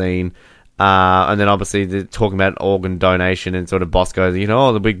nice little scene. And then obviously they're talking about organ donation, and sort of Bosco,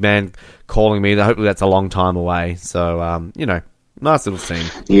 the big man calling me. Hopefully that's a long time away. So, nice little scene.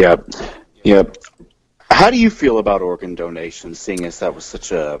 Yep. How do you feel about organ donation, seeing as that was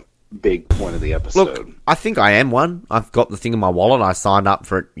such a big point of the episode? Look, I think I am one. I've got the thing in my wallet. I signed up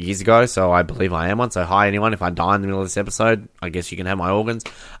for it years ago, so I believe I am one. So hi, anyone. If I die in the middle of this episode, I guess you can have my organs.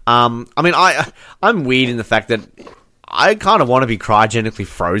 I'm weird in the fact that I kind of want to be cryogenically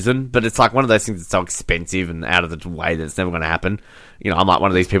frozen, but it's like one of those things that's so expensive and out of the way that it's never going to happen. I'm like one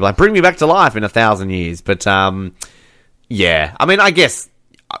of these people, like, bring me back to life in 1,000 years. But, yeah. I mean, I guess,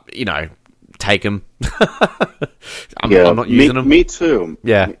 take them. I'm not using them. Me too.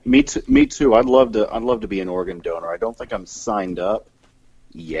 Yeah. Me too. I'd love to be an organ donor. I don't think I'm signed up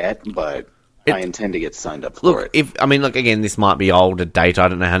yet, but I intend to get signed up for it. Again, this might be older data. I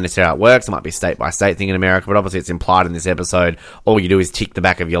don't know how necessarily it works. It might be a state-by-state thing in America, but obviously it's implied in this episode. All you do is tick the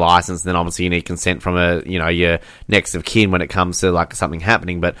back of your license, and then obviously you need consent from your next of kin when it comes to, like, something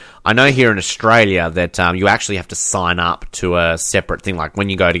happening. But I know here in Australia that you actually have to sign up to a separate thing. Like, when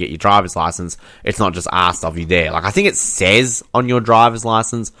you go to get your driver's license, it's not just asked of you there. Like, I think it says on your driver's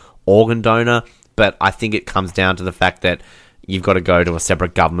license, organ donor, but I think it comes down to the fact that you've got to go to a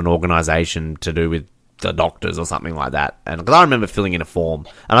separate government organisation to do with the doctors or something like that. And because I remember filling in a form,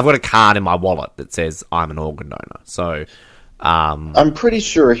 and I've got a card in my wallet that says I'm an organ donor. So, I'm pretty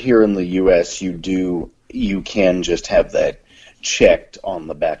sure here in the U.S. you can just have that checked on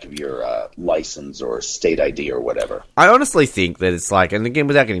the back of your license or state ID or whatever. I honestly think that it's like, and again,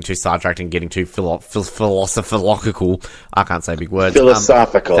 without getting too sidetracked and getting too philosophical, I can't say big words.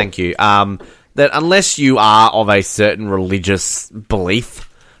 Philosophical. Thank you. That unless you are of a certain religious belief,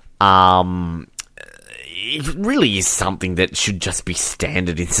 it really is something that should just be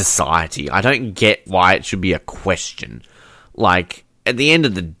standard in society. I don't get why it should be a question. Like, at the end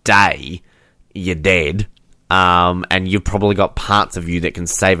of the day, you're dead, and you've probably got parts of you that can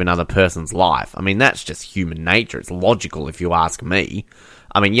save another person's life. I mean, that's just human nature. It's logical, if you ask me.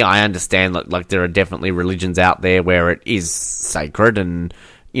 I mean, yeah, I understand that, like, there are definitely religions out there where it is sacred, and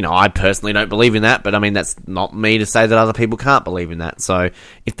I personally don't believe in that, but I mean, that's not me to say that other people can't believe in that. So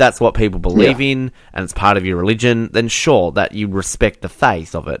if that's what people believe in, and it's part of your religion, then sure, that you respect the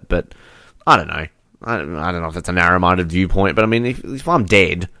faith of it. But I don't know. I don't know if it's a narrow-minded viewpoint, but I mean, if I'm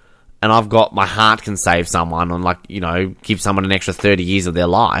dead and I've got my heart can save someone and, like, you know, give someone an extra 30 years of their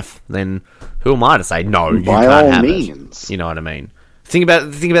life, then who am I to say, no, you By can't all have means. it? You know what I mean? Think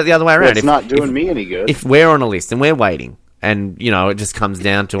about the other way around. It's not doing me any good. If we're on a list and we're waiting, and, you know, it just comes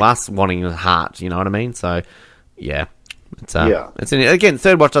down to us wanting a heart, you know what I mean? So, yeah. Again,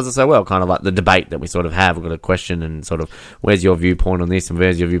 Third Watch does it so well, kind of like the debate that we sort of have. We've got a question and sort of, where's your viewpoint on this and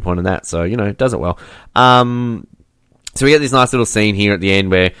where's your viewpoint on that? So, you know, it does it well. So we get this nice little scene here at the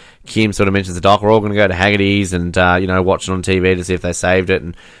end where Kim sort of mentions the Doc, we're all going to go to Haggerty's and, you know, watch it on TV to see if they saved it,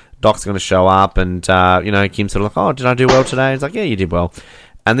 and Doc's going to show up, and, you know, Kim's sort of like, oh, did I do well today? It's like, yeah, you did well.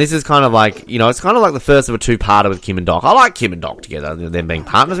 And this is kind of like, you know, it's kind of like the first of a two-parter with Kim and Doc. I like Kim and Doc together, them being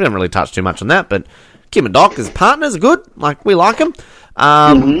partners. We haven't really touched too much on that, but Kim and Doc as partners are good. Like, we like them.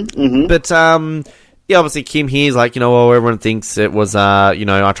 But, yeah, obviously Kim here is like, you know, well, everyone thinks it was, you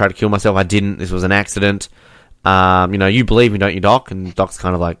know, I tried to kill myself. I didn't. This was an accident. You know, you believe me, don't you, Doc? And Doc's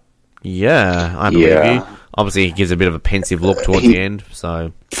kind of like, yeah, I believe you. Obviously, he gives a bit of a pensive look towards the end,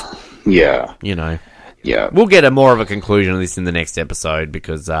 so... Yeah. You know. Yeah. We'll get a more of a conclusion of this in the next episode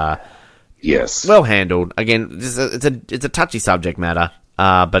because, yes, well handled. Again, it's a touchy subject matter,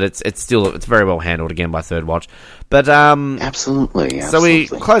 but it's very well handled again by Third Watch. But absolutely. So we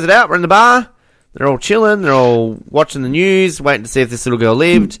close it out. We're in the bar. They're all chilling. They're all watching the news, waiting to see if this little girl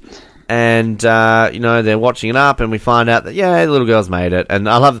lived. And, you know, they're watching it up, and we find out that, yeah, the little girl's made it. And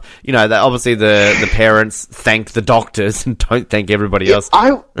I love, you know, that obviously the parents thank the doctors and don't thank everybody else.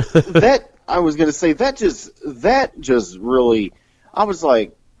 I was going to say, that just really, I was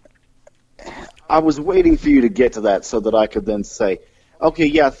like, I was waiting for you to get to that so that I could then say, okay,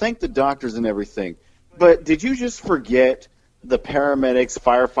 yeah, thank the doctors and everything. But did you just forget the paramedics,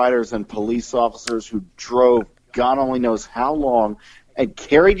 firefighters, and police officers who drove God only knows how long and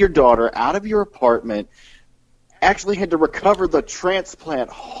carried your daughter out of your apartment, actually had to recover the transplant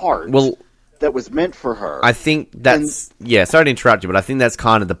heart that was meant for her? I think that's... sorry to interrupt you, but I think that's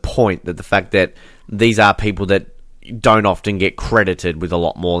kind of the point, that the fact that these are people that don't often get credited with a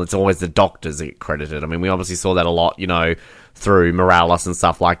lot more. It's always the doctors that get credited. I mean, we obviously saw that a lot, you know, through Morales and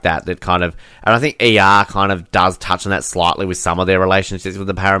stuff like that, that kind of... And I think ER kind of does touch on that slightly with some of their relationships with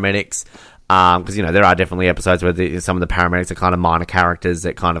the paramedics. Because, you know, there are definitely episodes where some of the paramedics are kind of minor characters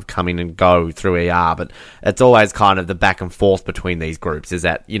that kind of come in and go through ER, but it's always kind of the back and forth between these groups is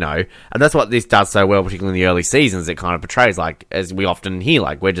that, you know, and that's what this does so well, particularly in the early seasons. It kind of portrays, like, as we often hear,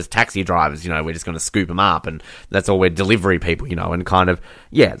 like, we're just taxi drivers, you know, we're just going to scoop them up, and that's all, we're delivery people, you know, and kind of,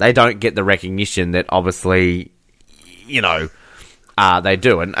 yeah, they don't get the recognition that obviously, you know, they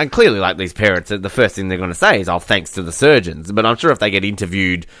do. And clearly, like, these parents, the first thing they're going to say is, oh, thanks to the surgeons. But I'm sure if they get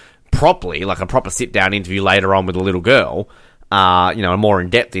interviewed properly, like a proper sit-down interview later on with a little girl, you know, a more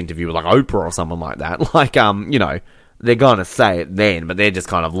in-depth interview with, like, Oprah or someone like that, like, you know, they're going to say it then, but they're just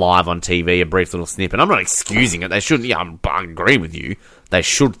kind of live on TV, a brief little snippet. I'm not excusing it. They shouldn't. Yeah, I agree with you. They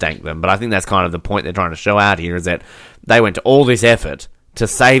should thank them. But I think that's kind of the point they're trying to show out here, is that they went to all this effort to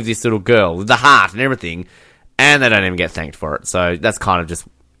save this little girl, with the heart and everything, and they don't even get thanked for it. So that's kind of just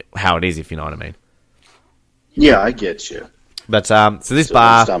how it is, if you know what I mean. Yeah, I get you. But, so this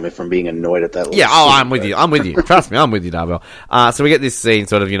bar... stop me from being annoyed at that. Yeah, I'm with you. I'm with you. Trust me, I'm with you, Dorvell. So we get this scene,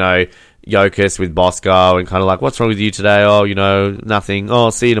 sort of, you know, Yokas with Bosco, and kind of like, what's wrong with you today? Oh, you know, nothing.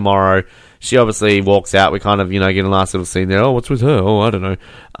 Oh, see you tomorrow. She obviously walks out. We kind of, you know, get a nice little scene there. Oh, what's with her? Oh, I don't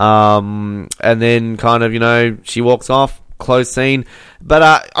know. And then kind of, you know, she walks off. Close scene. But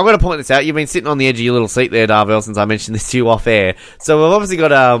I've got to point this out. You've been sitting on the edge of your little seat there, Dorvell, since I mentioned this to you off air. So we've obviously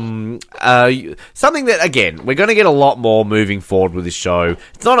got something that, again, we're going to get a lot more moving forward with this show.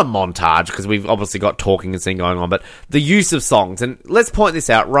 It's not a montage, because we've obviously got talking and scene going on, but the use of songs. And let's point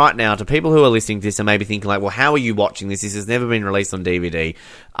this out right now to people who are listening to this and maybe thinking, like, well, how are you watching this? This has never been released on DVD.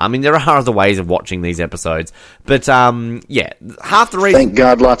 I mean, there are other ways of watching these episodes. But, yeah, half the reason... Thank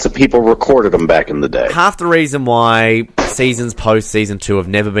God lots of people recorded them back in the day. Half the reason why seasons post season 2 have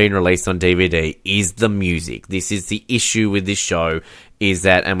never been released on DVD is the music. This is the issue with this show, is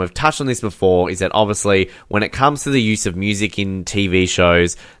that, and we've touched on this before, is that obviously when it comes to the use of music in TV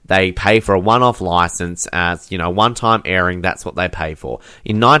shows, they pay for a one-off license as, you know, one-time airing. That's what they pay for.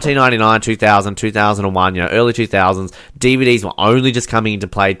 In 1999, 2000, 2001, you know, early 2000s, DVDs were only just coming into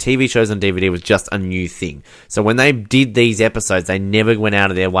play. TV shows on DVD was just a new thing. So when they did these episodes, they never went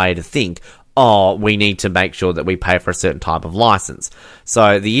out of their way to think, oh, we need to make sure that we pay for a certain type of license.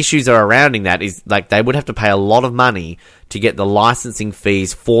 So the issues are surrounding that is, like, they would have to pay a lot of money to get the licensing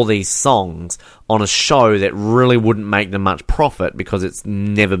fees for these songs on a show that really wouldn't make them much profit because it's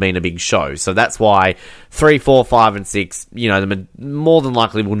never been a big show. So that's why 3, 4, 5, and 6, more than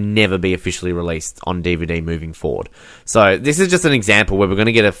likely will never be officially released on DVD moving forward. So this is just an example where we're going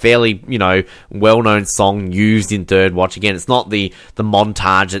to get a fairly, well-known song used in Third Watch. Again, it's not the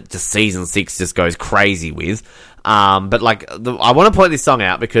montage that just season 6 just goes crazy with. But I want to point this song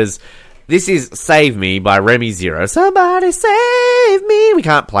out because this is Save Me by Remy Zero. Somebody save me. We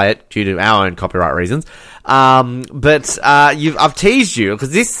can't play it due to our own copyright reasons. But I've teased you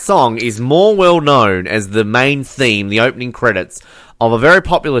because this song is more well known as the main theme, the opening credits of a very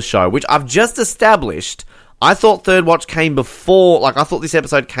popular show, which I've just established. I thought Third Watch came before, I thought this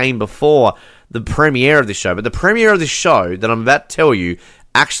episode came before the premiere of this show. But the premiere of this show that I'm about to tell you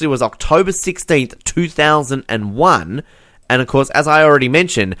actually was October 16th, 2001. And of course, as I already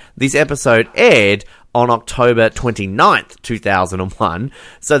mentioned, this episode aired on October 29th, 2001.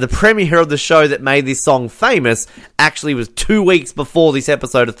 So the premiere of the show that made this song famous actually was 2 weeks before this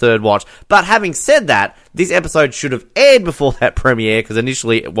episode of Third Watch. But having said that, this episode should have aired before that premiere because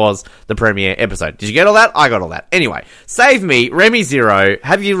initially it was the premiere episode. Did you get all that? I got all that. Anyway, Save Me, Remy Zero.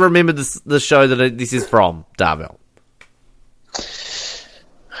 Have you remembered the show that this is from, Dorvell?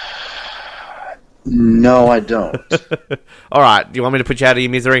 No, I don't. All right. Do you want me to put you out of your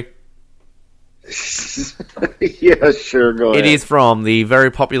misery? Yeah, sure. Go ahead. It is from the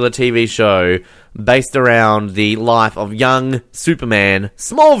very popular TV show based around the life of young Superman,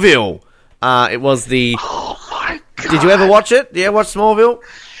 Smallville. It was the... Oh, my God. Did you ever watch it? Yeah, watch Smallville?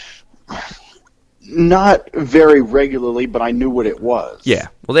 Not very regularly, but I knew what it was. Yeah.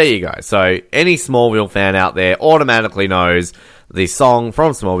 Well, there you go. So any Smallville fan out there automatically knows the song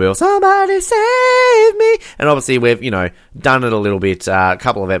from Smallville, Somebody Save Me. And obviously we've, done it a little bit, a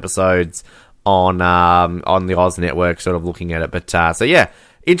couple of episodes on the Oz Network, sort of looking at it. But, so yeah,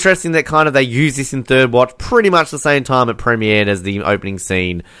 interesting that kind of they use this in Third Watch pretty much the same time it premiered as the opening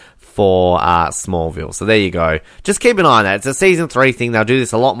scene for Smallville. So there you go. Just keep an eye on that. It's a season 3 thing. They'll do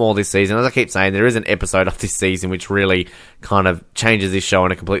this a lot more this season. As I keep saying, there is an episode of this season which really kind of changes this show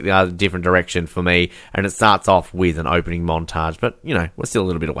in a completely different direction for me. And it starts off with an opening montage. But, we're still a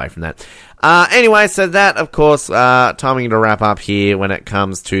little bit away from that. Anyway, so that, of course, timing to wrap up here when it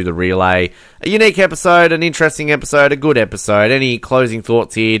comes to the relay. A unique episode, an interesting episode, a good episode. Any closing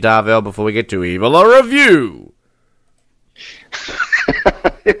thoughts here, Dorvell, before we get to Evil or Review?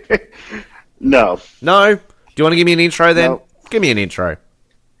 No. No? Do you want to give me an intro then? No. Give me an intro.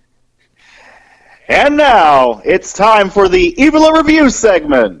 And now, it's time for the Evil or Review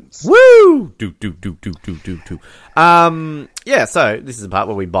segment. Woo! Yeah, so this is the part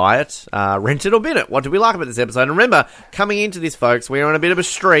where we buy it, rent it or bin it. What do we like about this episode? And remember, coming into this, folks, we're on a bit of a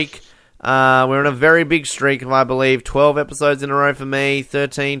streak. We're on a very big streak of, I believe, 12 episodes in a row for me,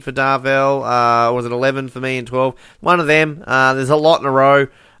 13 for Dorvell, was it 11 for me and 12? One of them. There's a lot in a row.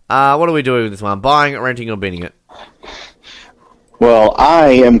 What are we doing with this one? Buying it, renting, or binning it? Well, I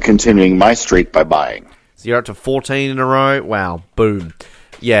am continuing my streak by buying. So you're up to 14 in a row? Wow, boom.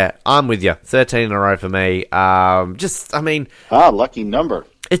 Yeah, I'm with you. 13 in a row for me. Lucky number.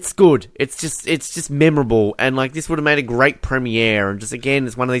 It's good. It's just memorable, and this would have made a great premiere. And just again,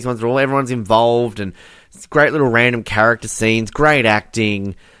 it's one of these ones where everyone's involved, and it's great little random character scenes, great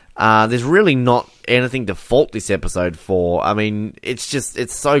acting. There's really not anything to fault this episode for. I mean, it's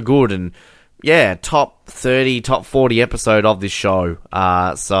so good, and yeah, top 30, top 40 episode of this show.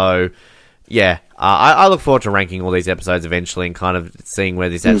 So yeah, I look forward to ranking all these episodes eventually and kind of seeing where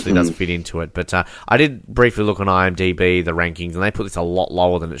this actually does fit into it. But I did briefly look on IMDb, the rankings, and they put this a lot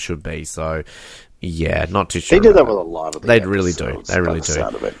lower than it should be. So yeah, not too sure. They do that with a lot of the They really do. They really do.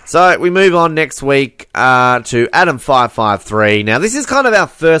 Sound of it. So we move on next week to Adam553. Now, this is kind of our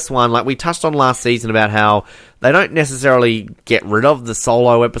first one. We touched on last season about how they don't necessarily get rid of the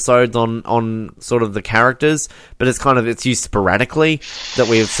solo episodes on sort of the characters, but it's used sporadically that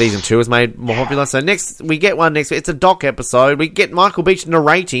season 2 has made more popular. So we get one next week. It's a doc episode. We get Michael Beach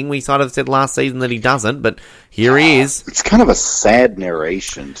narrating. We sort of said last season that he doesn't, but here he is. It's kind of a sad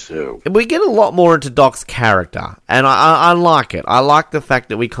narration, too. We get a lot more into Doc's character, and I like it. I like the fact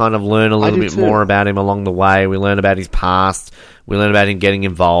that we kind of learn a little bit more about him along the way. We learn about his past. We learn about him getting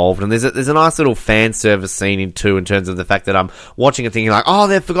involved, and there's a nice little fan service scene in terms of the fact that I'm watching it thinking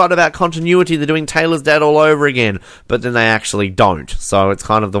they've forgotten about continuity, they're doing Taylor's dad all over again, but then they actually don't. So it's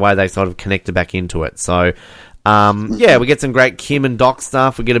kind of the way they sort of connected back into it. So we get some great Kim and Doc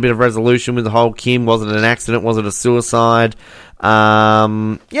stuff. We get a bit of resolution with the whole Kim. Was it an accident? Was it a suicide? I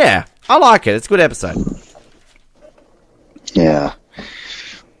like it. It's a good episode. Yeah. Do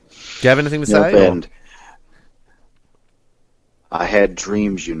you have anything to say? I had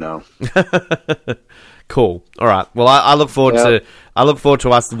dreams, you know. Cool. All right. Well, I look forward to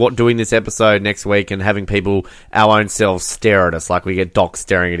us doing this episode next week and having people, our own selves, stare at us like we get Doc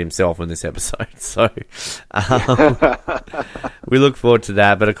staring at himself in this episode. So we look forward to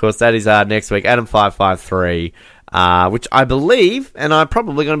that. But of course, that is next week. Adam553, which I believe, and I'm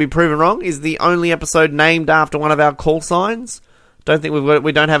probably going to be proven wrong, is the only episode named after one of our call signs. Don't think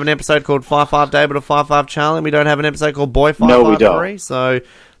we don't have an episode called 55 David or 55 Charlie. And we don't have an episode called Boy 553. No, we don't. So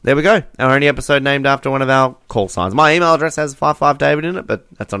there we go. Our only episode named after one of our call signs. My email address has 55 David in it, but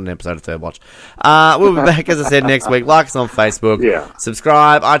that's not an episode of Third Watch. We'll be back, as I said, next week. Like us on Facebook. Yeah.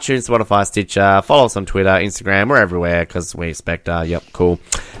 Subscribe, iTunes, Spotify, Stitcher. Follow us on Twitter, Instagram. We're everywhere because we expect, yep, cool.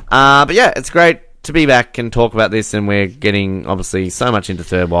 But yeah, it's great to be back and talk about this, and we're getting, obviously, so much into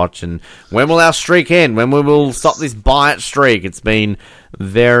Third Watch. And when will our streak end? When we will stop this buy-it streak? It's been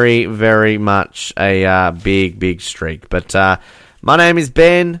very, very much a big streak. But my name is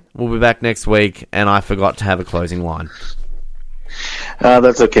Ben. We'll be back next week, and I forgot to have a closing line.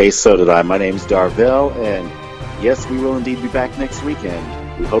 That's okay, so did I. My name's Dorvell, and yes, we will indeed be back next weekend.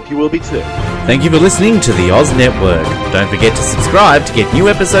 We hope you will be too. Thank you for listening to the Oz Network. Don't forget to subscribe to get new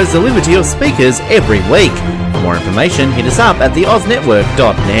episodes delivered to your speakers every week. For more information, hit us up at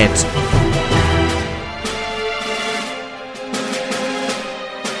theoznetwork.net.